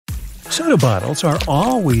Soda bottles are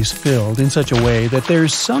always filled in such a way that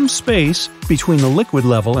there's some space between the liquid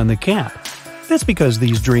level and the cap. That's because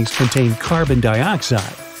these drinks contain carbon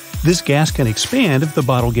dioxide. This gas can expand if the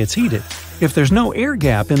bottle gets heated. If there's no air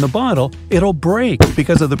gap in the bottle, it'll break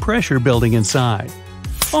because of the pressure building inside.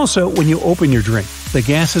 Also, when you open your drink, the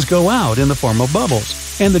gases go out in the form of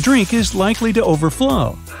bubbles, and the drink is likely to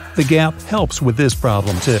overflow. The gap helps with this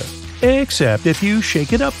problem too, except if you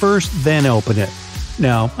shake it up first, then open it.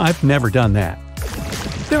 No, I've never done that.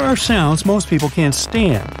 There are sounds most people can't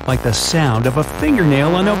stand, like the sound of a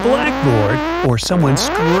fingernail on a blackboard or someone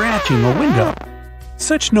scratching a window.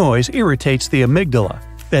 Such noise irritates the amygdala.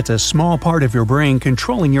 That's a small part of your brain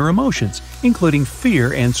controlling your emotions, including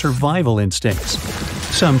fear and survival instincts.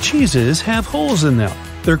 Some cheeses have holes in them.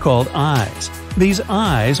 They're called eyes. These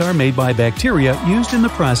eyes are made by bacteria used in the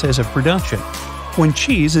process of production. When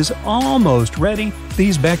cheese is almost ready,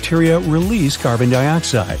 these bacteria release carbon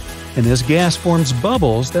dioxide, and this gas forms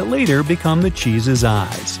bubbles that later become the cheese's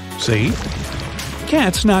eyes. See?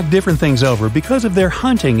 Cats knock different things over because of their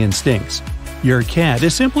hunting instincts. Your cat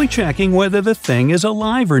is simply checking whether the thing is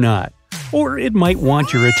alive or not, or it might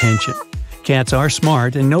want your attention. Cats are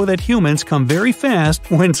smart and know that humans come very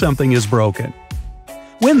fast when something is broken.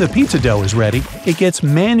 When the pizza dough is ready, it gets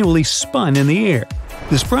manually spun in the air.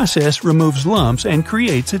 This process removes lumps and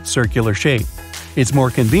creates its circular shape. It's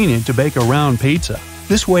more convenient to bake a round pizza.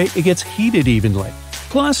 This way it gets heated evenly.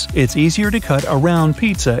 Plus, it's easier to cut a round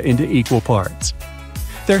pizza into equal parts.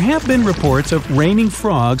 There have been reports of raining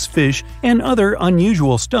frogs, fish, and other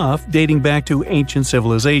unusual stuff dating back to ancient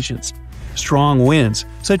civilizations. Strong winds,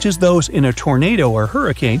 such as those in a tornado or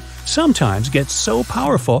hurricane, sometimes get so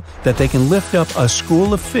powerful that they can lift up a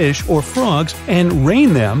school of fish or frogs and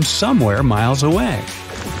rain them somewhere miles away.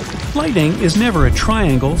 Lightning is never a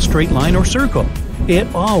triangle, straight line, or circle. It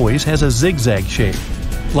always has a zigzag shape.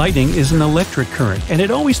 Lightning is an electric current, and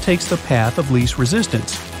it always takes the path of least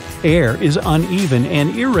resistance. Air is uneven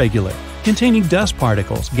and irregular, containing dust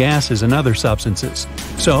particles, gases, and other substances.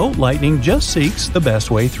 So, lightning just seeks the best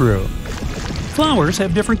way through. Flowers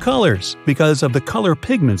have different colors because of the color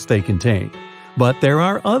pigments they contain. But there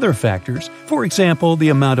are other factors, for example the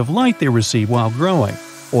amount of light they receive while growing,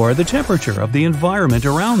 or the temperature of the environment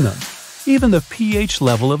around them. Even the pH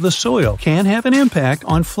level of the soil can have an impact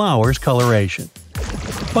on flowers' coloration.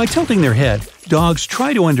 By tilting their head, dogs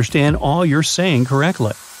try to understand all you're saying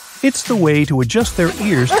correctly. It's the way to adjust their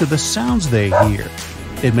ears to the sounds they hear.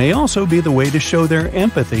 It may also be the way to show their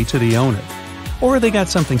empathy to the owner. Or they got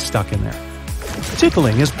something stuck in there.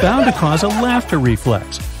 Tickling is bound to cause a laughter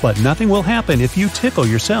reflex, but nothing will happen if you tickle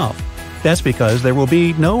yourself. That's because there will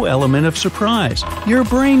be no element of surprise. Your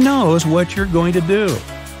brain knows what you're going to do.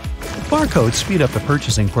 Barcodes speed up the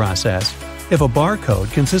purchasing process. If a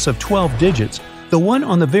barcode consists of 12 digits, the one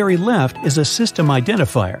on the very left is a system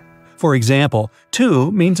identifier. For example,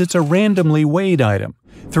 2 means it's a randomly weighed item.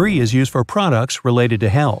 3 is used for products related to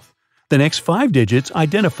health. The next 5 digits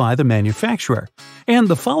identify the manufacturer, and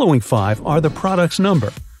the following 5 are the product's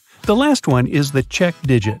number. The last one is the check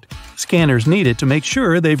digit. Scanners need it to make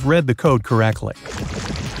sure they've read the code correctly.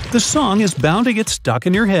 The song is bound to get stuck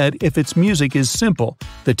in your head if its music is simple,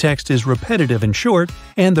 the text is repetitive and short,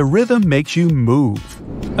 and the rhythm makes you move.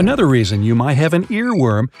 Another reason you might have an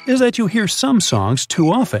earworm is that you hear some songs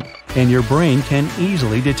too often, and your brain can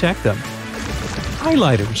easily detect them.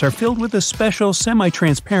 Highlighters are filled with a special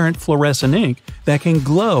semi-transparent fluorescent ink that can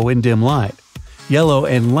glow in dim light. Yellow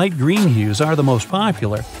and light green hues are the most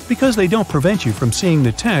popular because they don't prevent you from seeing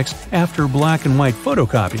the text after black and white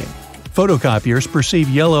photocopying. Photocopiers perceive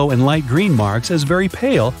yellow and light green marks as very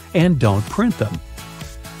pale and don't print them.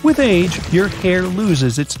 With age, your hair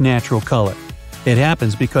loses its natural color. It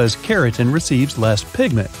happens because keratin receives less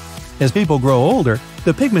pigment. As people grow older,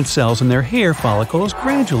 the pigment cells in their hair follicles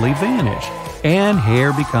gradually vanish, and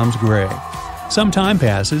hair becomes gray. Some time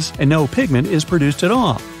passes and no pigment is produced at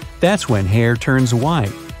all. That's when hair turns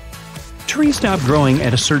white. Trees stop growing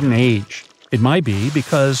at a certain age. It might be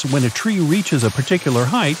because when a tree reaches a particular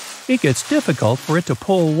height, it gets difficult for it to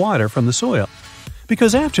pull water from the soil.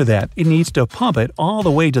 Because after that, it needs to pump it all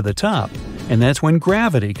the way to the top, and that's when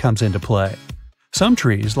gravity comes into play. Some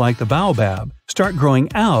trees, like the baobab, start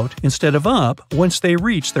growing out instead of up once they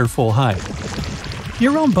reach their full height.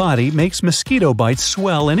 Your own body makes mosquito bites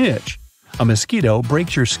swell and itch. A mosquito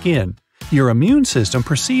breaks your skin. Your immune system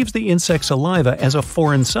perceives the insect's saliva as a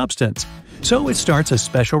foreign substance, so it starts a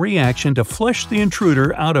special reaction to flush the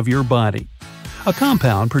intruder out of your body. A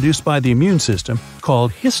compound produced by the immune system,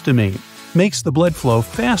 called histamine, makes the blood flow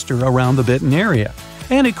faster around the bitten area,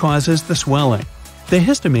 and it causes the swelling. The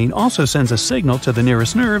histamine also sends a signal to the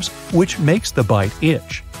nearest nerves, which makes the bite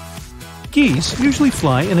itch. Geese usually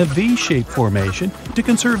fly in a V-shaped formation to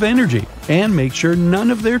conserve energy and make sure none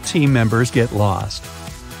of their team members get lost.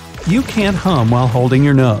 You can't hum while holding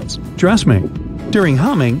your nose. Trust me. During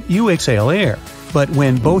humming, you exhale air, but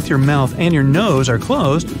when both your mouth and your nose are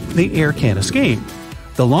closed, the air can't escape.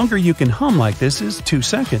 The longer you can hum like this is 2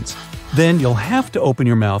 seconds. Then you'll have to open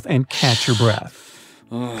your mouth and catch your breath.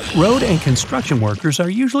 Road and construction workers are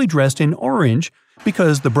usually dressed in orange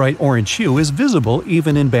because the bright orange hue is visible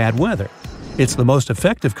even in bad weather. It's the most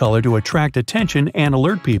effective color to attract attention and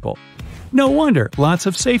alert people. No wonder lots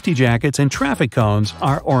of safety jackets and traffic cones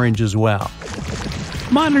are orange as well.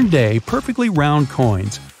 Modern-day, perfectly round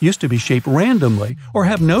coins used to be shaped randomly or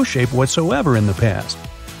have no shape whatsoever in the past.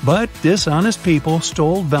 But dishonest people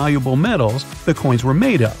stole valuable metals the coins were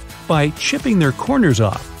made of by chipping their corners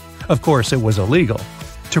off. Of course, it was illegal.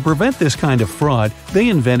 To prevent this kind of fraud, they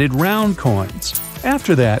invented round coins.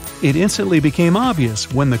 After that, it instantly became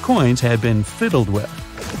obvious when the coins had been fiddled with.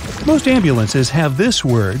 Most ambulances have this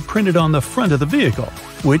word printed on the front of the vehicle,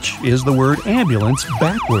 which is the word ambulance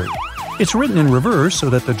backward. It's written in reverse so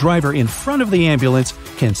that the driver in front of the ambulance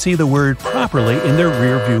can see the word properly in their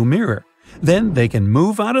rearview mirror. Then they can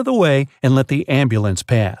move out of the way and let the ambulance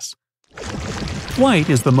pass. White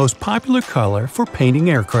is the most popular color for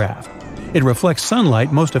painting aircraft. It reflects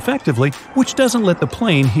sunlight most effectively, which doesn't let the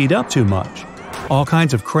plane heat up too much. All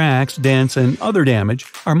kinds of cracks, dents, and other damage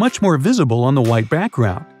are much more visible on the white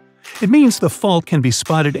background. It means the fault can be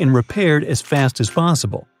spotted and repaired as fast as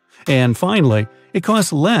possible. And finally, it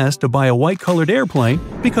costs less to buy a white-colored airplane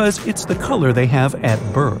because it's the color they have at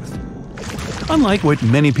birth. Unlike what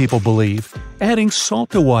many people believe, adding salt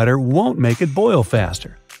to water won't make it boil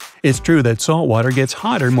faster. It's true that salt water gets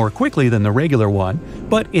hotter more quickly than the regular one,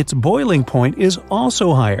 but its boiling point is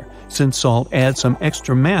also higher since salt adds some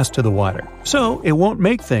extra mass to the water, so it won't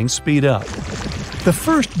make things speed up. The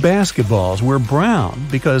first basketballs were brown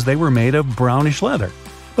because they were made of brownish leather,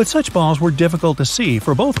 but such balls were difficult to see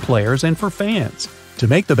for both players and for fans. To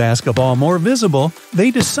make the basketball more visible,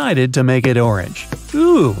 they decided to make it orange.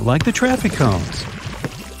 Ooh, like the traffic cones.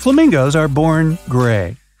 Flamingos are born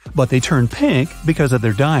gray, but they turn pink because of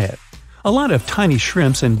their diet. A lot of tiny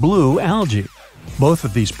shrimps and blue algae. Both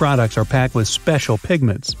of these products are packed with special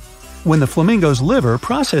pigments. When the flamingo's liver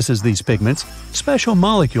processes these pigments, special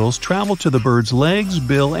molecules travel to the bird's legs,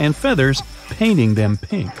 bill, and feathers, painting them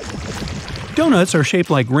pink. Donuts are shaped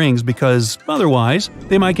like rings because, otherwise,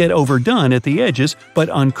 they might get overdone at the edges but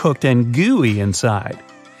uncooked and gooey inside.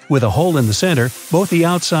 With a hole in the center, both the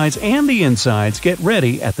outsides and the insides get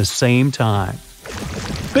ready at the same time.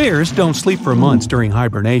 Bears don't sleep for months during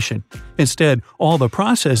hibernation. Instead, all the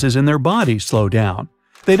processes in their bodies slow down.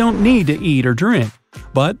 They don't need to eat or drink,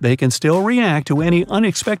 but they can still react to any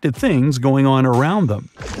unexpected things going on around them.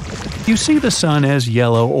 You see the sun as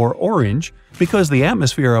yellow or orange because the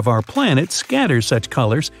atmosphere of our planet scatters such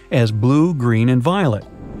colors as blue, green, and violet.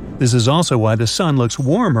 This is also why the sun looks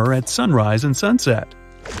warmer at sunrise and sunset.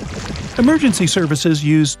 Emergency services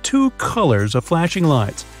use 2 colors of flashing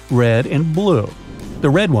lights, red and blue. The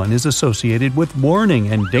red one is associated with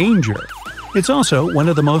warning and danger. It's also one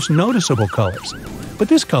of the most noticeable colors. But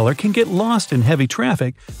this color can get lost in heavy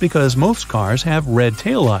traffic because most cars have red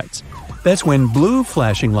taillights. That's when blue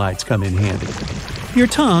flashing lights come in handy. Your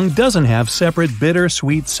tongue doesn't have separate bitter,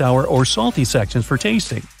 sweet, sour, or salty sections for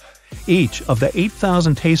tasting. Each of the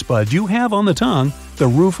 8,000 taste buds you have on the tongue, the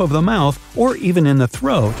roof of the mouth, or even in the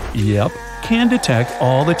throat, can detect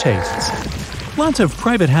all the tastes. Lots of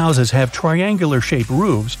private houses have triangular-shaped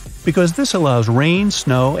roofs because this allows rain,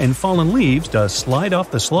 snow, and fallen leaves to slide off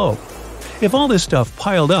the slope. If all this stuff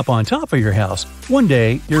piled up on top of your house, one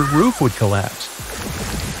day your roof would collapse.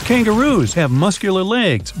 Kangaroos have muscular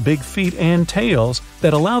legs, big feet, and tails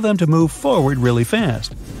that allow them to move forward really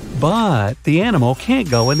fast. But the animal can't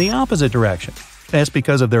go in the opposite direction. That's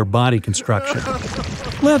because of their body construction.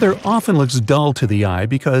 Leather often looks dull to the eye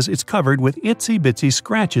because it's covered with itsy-bitsy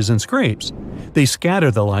scratches and scrapes. They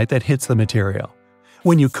scatter the light that hits the material.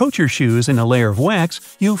 When you coat your shoes in a layer of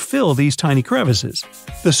wax, you fill these tiny crevices.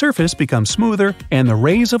 The surface becomes smoother and the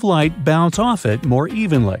rays of light bounce off it more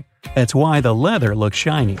evenly. That's why the leather looks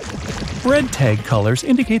shiny. Bread tag colors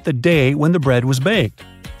indicate the day when the bread was baked.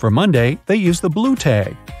 For Monday, they use the blue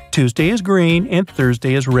tag. Tuesday is green and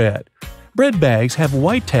Thursday is red. Bread bags have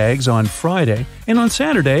white tags on Friday, and on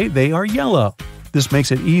Saturday they are yellow. This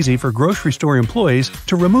makes it easy for grocery store employees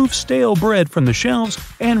to remove stale bread from the shelves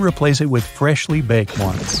and replace it with freshly baked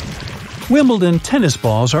ones. Wimbledon tennis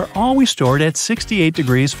balls are always stored at 68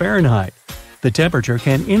 degrees Fahrenheit. The temperature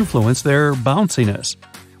can influence their bounciness.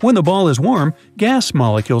 When the ball is warm, gas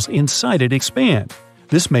molecules inside it expand.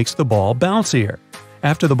 This makes the ball bouncier.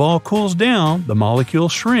 After the ball cools down, the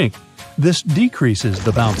molecules shrink. This decreases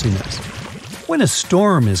the bounciness. When a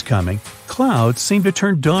storm is coming, clouds seem to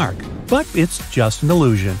turn dark, but it's just an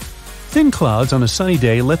illusion. Thin clouds on a sunny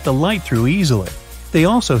day let the light through easily. They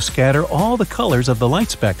also scatter all the colors of the light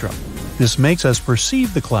spectrum. This makes us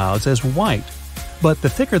perceive the clouds as white. But the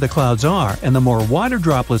thicker the clouds are and the more water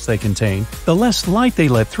droplets they contain, the less light they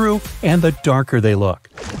let through and the darker they look.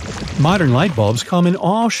 Modern light bulbs come in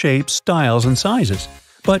all shapes, styles, and sizes.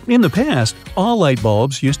 But in the past, all light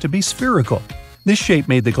bulbs used to be spherical. This shape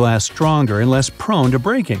made the glass stronger and less prone to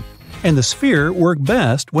breaking, and the sphere worked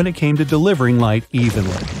best when it came to delivering light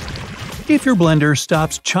evenly. If your blender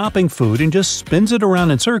stops chopping food and just spins it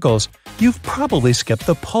around in circles, you've probably skipped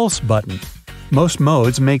the pulse button. Most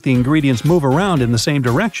modes make the ingredients move around in the same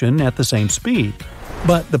direction at the same speed.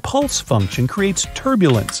 But the pulse function creates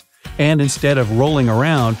turbulence, and instead of rolling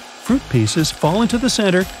around, fruit pieces fall into the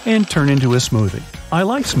center and turn into a smoothie. I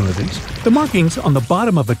like smoothies. The markings on the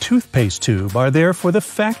bottom of a toothpaste tube are there for the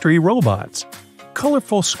factory robots.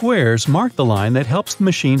 Colorful squares mark the line that helps the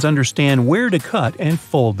machines understand where to cut and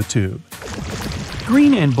fold the tube.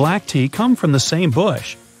 Green and black tea come from the same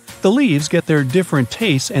bush. The leaves get their different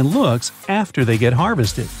tastes and looks after they get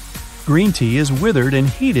harvested. Green tea is withered and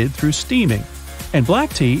heated through steaming, and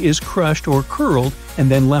black tea is crushed or curled and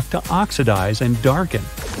then left to oxidize and darken.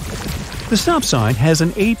 The stop sign has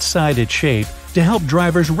an 8-sided shape to help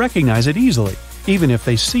drivers recognize it easily, even if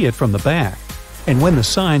they see it from the back. And when the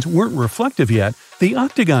signs weren't reflective yet, the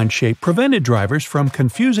octagon shape prevented drivers from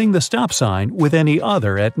confusing the stop sign with any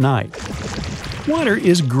other at night. Water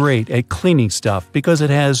is great at cleaning stuff because it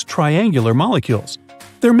has triangular molecules.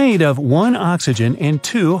 They're made of 1 oxygen and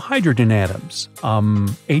 2 hydrogen atoms.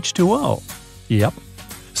 H2O. Yep.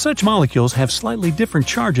 Such molecules have slightly different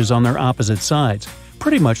charges on their opposite sides,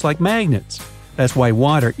 pretty much like magnets. That's why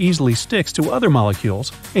water easily sticks to other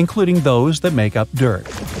molecules, including those that make up dirt.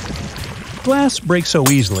 Glass breaks so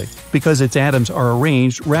easily because its atoms are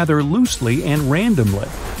arranged rather loosely and randomly.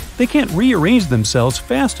 They can't rearrange themselves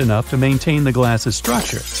fast enough to maintain the glass's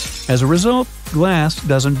structure. As a result, glass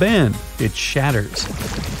doesn't bend, it shatters.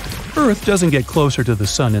 Earth doesn't get closer to the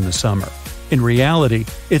sun in the summer. In reality,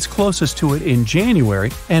 it's closest to it in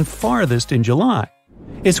January and farthest in July.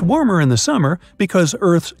 It's warmer in the summer because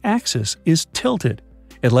Earth's axis is tilted.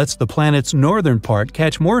 It lets the planet's northern part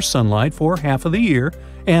catch more sunlight for half of the year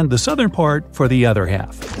and the southern part for the other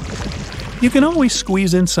half. You can always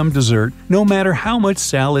squeeze in some dessert no matter how much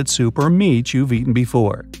salad, soup, or meat you've eaten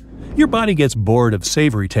before. Your body gets bored of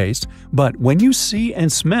savory tastes, but when you see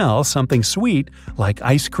and smell something sweet, like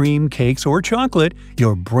ice cream, cakes, or chocolate,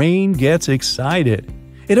 your brain gets excited.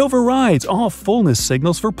 It overrides all fullness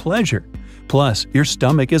signals for pleasure. Plus, your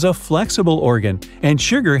stomach is a flexible organ, and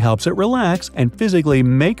sugar helps it relax and physically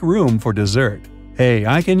make room for dessert. Hey,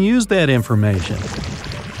 I can use that information.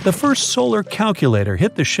 The first solar calculator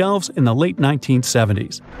hit the shelves in the late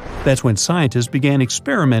 1970s. That's when scientists began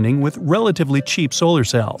experimenting with relatively cheap solar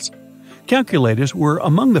cells. Calculators were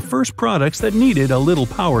among the first products that needed a little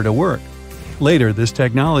power to work. Later, this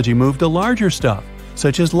technology moved to larger stuff,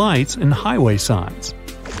 such as lights and highway signs.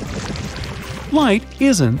 Light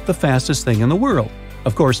isn't the fastest thing in the world.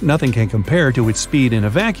 Of course, nothing can compare to its speed in a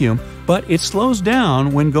vacuum, but it slows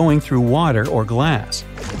down when going through water or glass.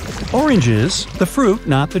 Oranges, the fruit,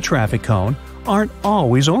 not the traffic cone, aren't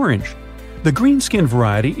always orange. The green skin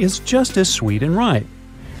variety is just as sweet and ripe.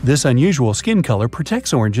 This unusual skin color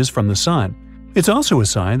protects oranges from the sun. It's also a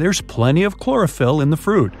sign there's plenty of chlorophyll in the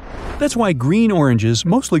fruit. That's why green oranges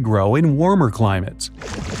mostly grow in warmer climates.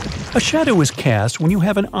 A shadow is cast when you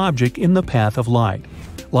have an object in the path of light.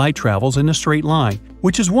 Light travels in a straight line,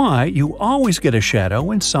 which is why you always get a shadow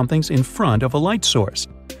when something's in front of a light source.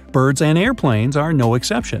 Birds and airplanes are no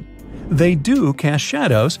exception. They do cast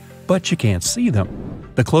shadows, but you can't see them.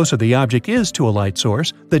 The closer the object is to a light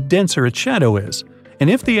source, the denser its shadow is. And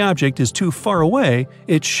if the object is too far away,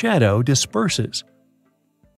 its shadow disperses.